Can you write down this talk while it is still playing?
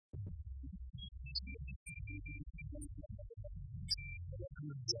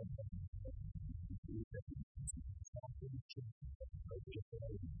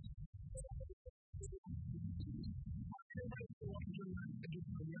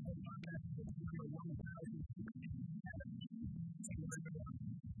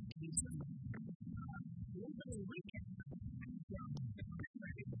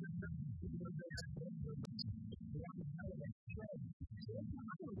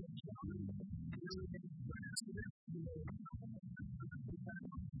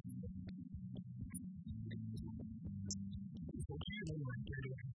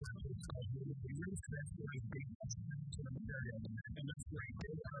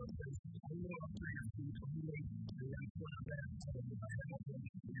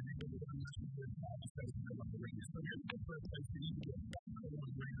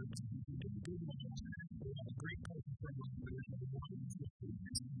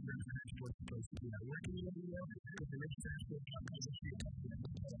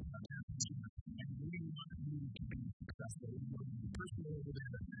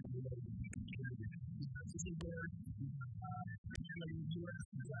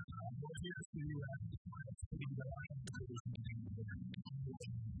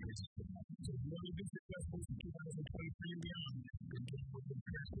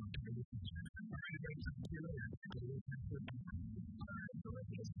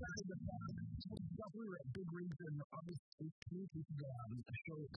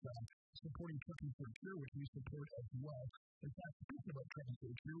Supporting Trucking for Cure, which we support as well. In fact, speaking about Trucking for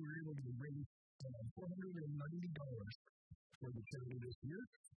Cure, we were able to raise $490 for the charity this year.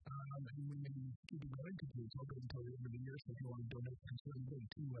 And we may keep it going because it's open until the end of the year, so if you want to donate, consider going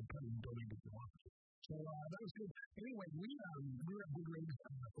to donate if you want. So that was good. Anyway, we were at Big Rig,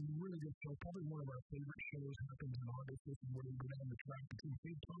 a really good show, probably one of our favorite shows. Happens in August. This is where we go down the track between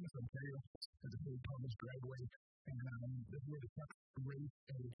St.Thomas, Ontario, and the St.Thomas driveway. And this is where the trucks race,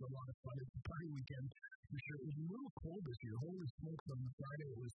 and it's a lot of fun. It's a party weekend for sure. It was a little cold this year. Holy smokes, on Friday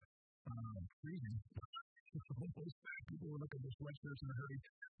it was freezing. People were looking for sweatshirts in a hurry.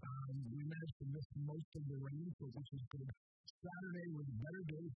 We managed to miss most of the rain, which was good. Saturday was a better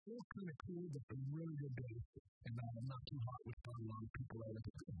day. Still kind of cool, but a really good day. And not too hot, which brought a lot of people out. I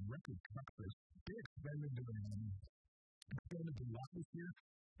think some record truckers. They expanded the lot this year.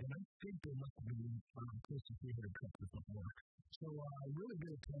 And I think there must have been close to 300 truckers before. So really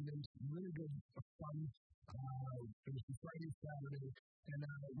good attendance, really good fun. It was Friday, Saturday. And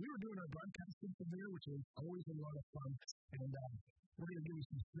we were doing our broadcasting from there, which is always a lot of fun. And we're going to give you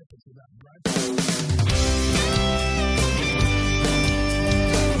some snippets of that broadcast.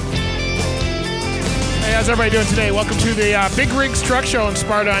 Hey, how's everybody doing today? Welcome to the Big Rigs Truck Show in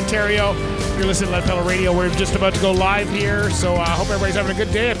Sparta, Ontario. You're listening to Lead Pedal Radio. We're just about to go live here, so I hope everybody's having a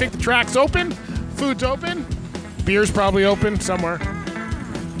good day. I think the track's open, food's open, beer's probably open somewhere.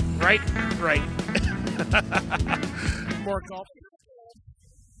 Right? Right. More golf.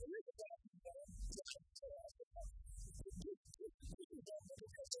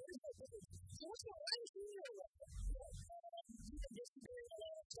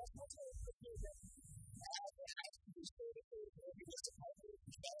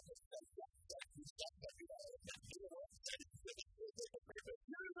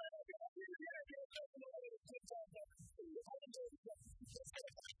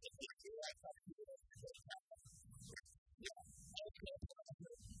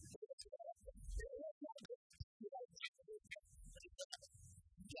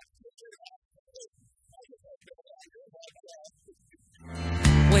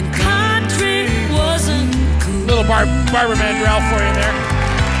 When country wasn't cool. Little Barbara Mandrell for you there.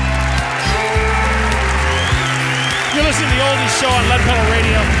 You're listening to the oldies show on Lead Pedal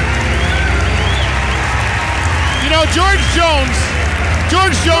Radio. You know, George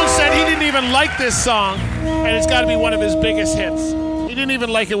Jones said he didn't even like this song, and it's got to be one of his biggest hits. He didn't even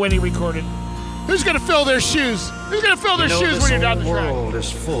like it when he recorded. Who's going to fill their shoes? Who's going to fill their shoes when you're down the track? The world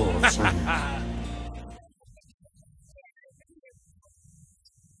is full of some.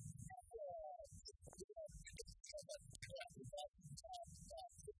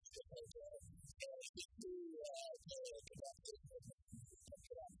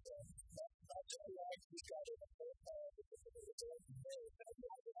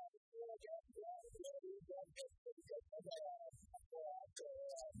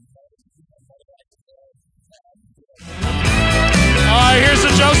 Here's the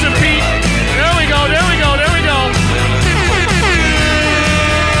Joseph Pete. Yeah.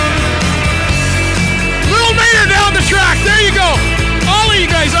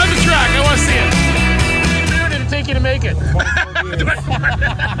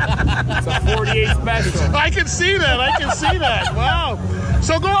 pretty special. I can see that. I can see that. Wow.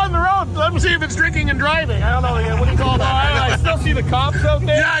 So go on the road. Let me see if it's drinking and driving. I don't know. What do you call that? I still see the cops out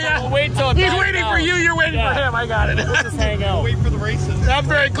there. Yeah. So we'll wait till he's waiting for you. You're waiting for him. I got it. We'll just hang out. Wait for the races. That's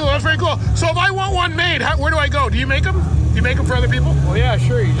very cool. That's very cool. So if I want one made, where do I go? Do you make them? Do you make them for other people? Well, yeah,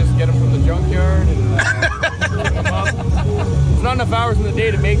 sure. You just get them from the junkyard and bring them up. There's not enough hours in the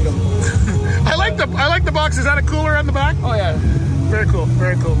day to make them. I like the box. Is that a cooler on the back? Oh yeah. Very cool.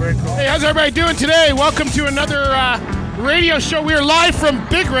 Very cool. Very cool. Hey, how's everybody doing today? Welcome to another radio show. We're live from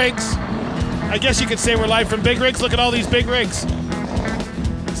Big Rigs. I guess you could say we're live from Big Rigs. Look at all these big rigs.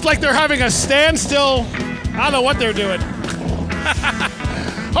 It's like they're having a standstill. I don't know what they're doing.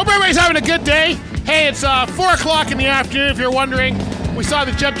 Hope everybody's having a good day. Hey, it's 4 o'clock in the afternoon, if you're wondering. We saw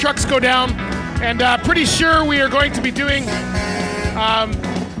the jet trucks go down, and pretty sure we are going to be doing,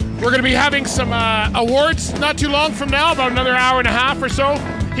 we're going to be having some awards not too long from now, about another hour and a half or so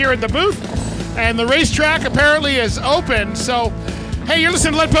here at the booth. And the racetrack apparently is open. So, hey, you're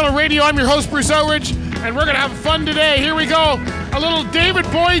listening to Lead Pedal Radio. I'm your host, Bruce Outridge, and we're going to have fun today. Here we go. A little David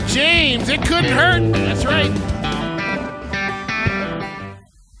Boy James. It couldn't hurt. That's right.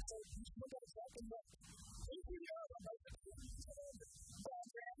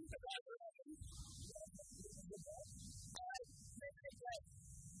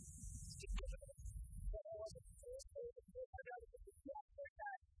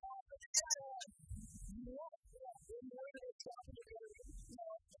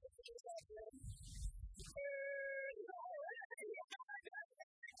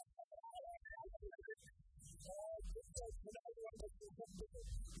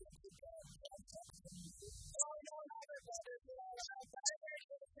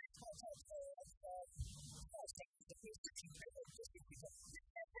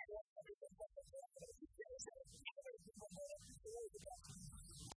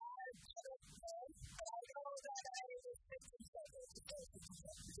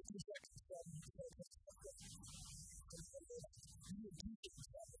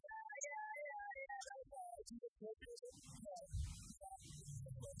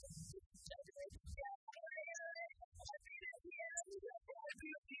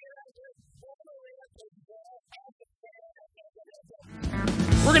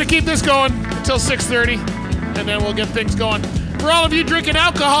 We're going to keep this going until 6:30, and then we'll get things going. For all of you drinking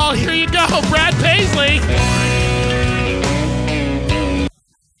alcohol, here you go, Brad Paisley.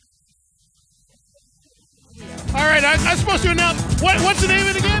 All right, I'm supposed to announce. What's the name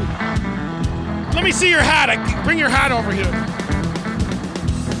of it again? Let me see your hat. Bring your hat over here.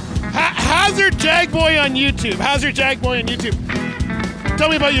 Hazard Jagboy on YouTube. Hazard Jagboy on YouTube. Tell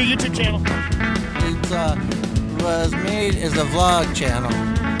me about your YouTube channel. It was made as a vlog channel.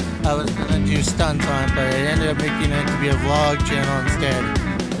 I was going to do stunts on it, but I ended up making it to be a vlog channel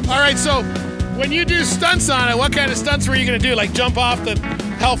instead. All right, so when you do stunts on it, what kind of stunts were you going to do? Like jump off the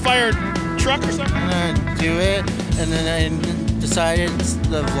Hellfire truck or something? I'm going to do it, and then I decided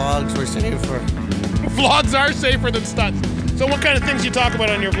the vlogs were safer. Vlogs are safer than stunts. So what kind of things you talk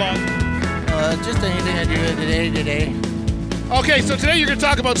about on your vlog? Just anything I do today. Okay, so today you're going to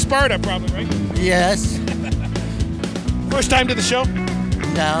talk about Sparta probably, right? Yes. First time to the show?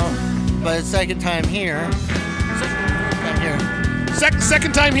 No, but it's second time here.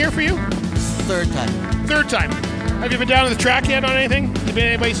 Second time here for you? Third time. Third time. Have you been down to the track yet on anything? You been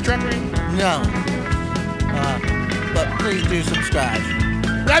anybody's truck or anything? No. But please do subscribe.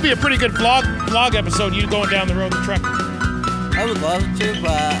 That'd be a pretty good vlog episode, you going down the road in the truck. I would love to,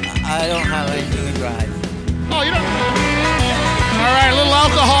 but I don't have anything to drive. Oh, you don't? All right, a little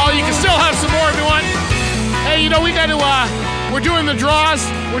alcohol. You can still have some more if you want. Hey, you know, we got to, we're doing the draws.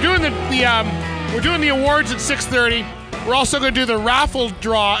 We're doing the awards at 6:30. We're also going to do the raffle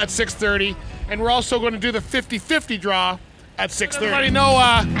draw at 6:30. And we're also going to do the 50-50 draw at 6:30. Everybody know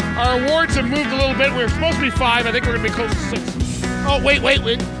our awards have moved a little bit. We were supposed to be 5. I think we're going to be close to 6. Oh, wait.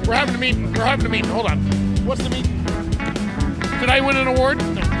 We're having a meeting. Hold on. What's the meeting? Did I win an award?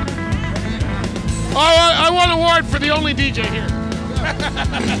 No. Oh, I won an award for the only DJ here.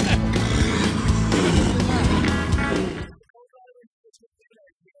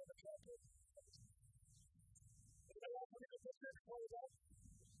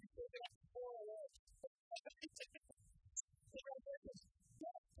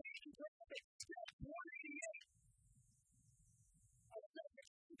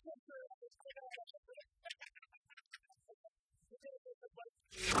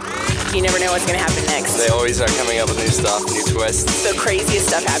 You never know what's going to happen next. They always are coming up with new stuff, new twists. The craziest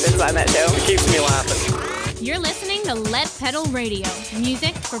stuff happens on that show. It keeps me laughing. You're listening to Lead Pedal Radio,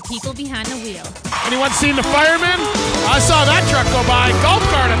 music for people behind the wheel. Anyone seen the fireman? I saw that truck go by. Golf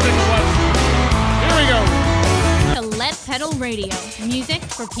cart, I think it was. Pedal Radio, music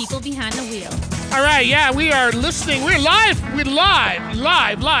for people behind the wheel. All right, yeah, we are listening. We're live. We're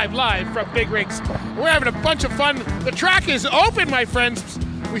live from Big Rigs. We're having a bunch of fun. The track is open, my friends.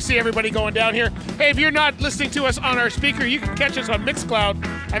 We see everybody going down here. Hey, if you're not listening to us on our speaker, you can catch us on Mixcloud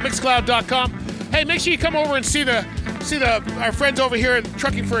at mixcloud.com. Hey, make sure you come over and see our friends over here at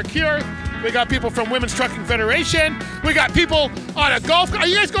Trucking for a Cure. We got people from Women's Trucking Federation. We got people on a golf. Are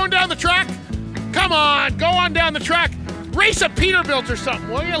you guys going down the track? Come on, go on down the track. Race a Peterbilt or something.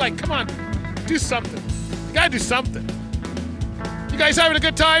 Well, you're like, come on, do something. You gotta do something. You guys having a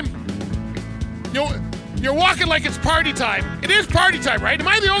good time? You're walking like it's party time. It is party time, right? Am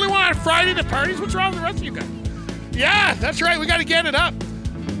I the only one on Friday that parties? What's wrong with the rest of you guys? Yeah, that's right. We got to get it up.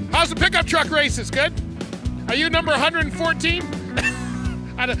 How's the pickup truck races? Good? Are you number 114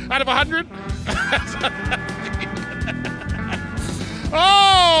 out of 100?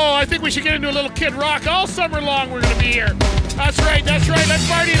 Oh, I think we should get into a little Kid Rock. All summer long we're going to be here. That's right. Let's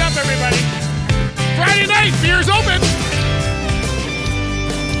party it up, everybody. Friday night, beer's open.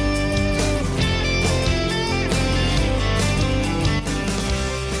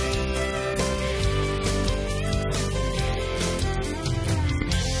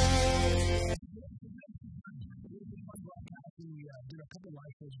 Did a couple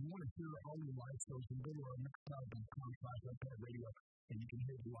live shows. If you want to hear all the live shows, you go to our mixcloud.com/radio, and you can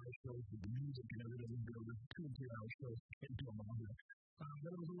hear the live shows with the music and everything. There's 2 and 3 hour shows. Can't do them all here. But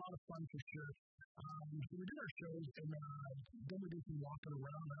it was a lot of fun for sure. So we did our shows, and then we did some walking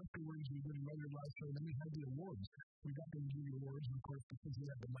around. Afterwards, we did another live show, and then we had the awards. We got them to do the awards, and of course, because we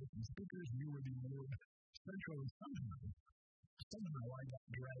had the mic and speakers, we were the award central, and somehow I got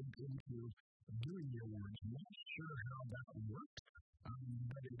dragged into doing the awards. I'm not sure how that worked. But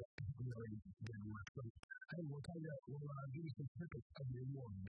it really didn't work. So, hey, we'll tell you, we'll give you some snippets of the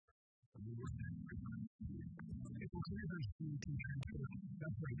award. April Cleavers, the teacher,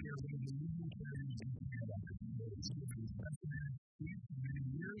 that's right here, one of the leading carriers in Canada. It's been estimated for many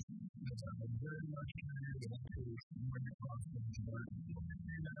years. It's very much carried up to when you're crossing the board.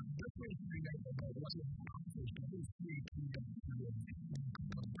 And this way to find out about what is accomplished by this great team of careers.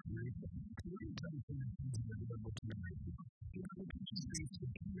 So let me tell you some of the things that are able to do. The teaching space is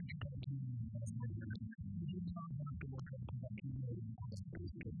a huge opportunity in that program. We did talk about the work of the community and the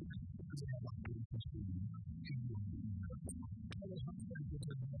space. We have a great history. I was hoping that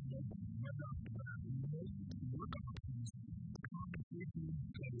the web off the bat and most of the work opportunities compensation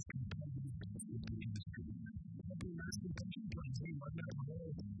that is competitive with the industry. But the American pension plans, they run that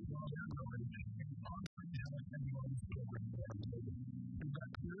whole download and offering how everyone's program that is over. We've got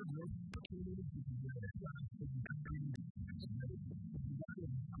clear growth opportunities. We can get a class for the country.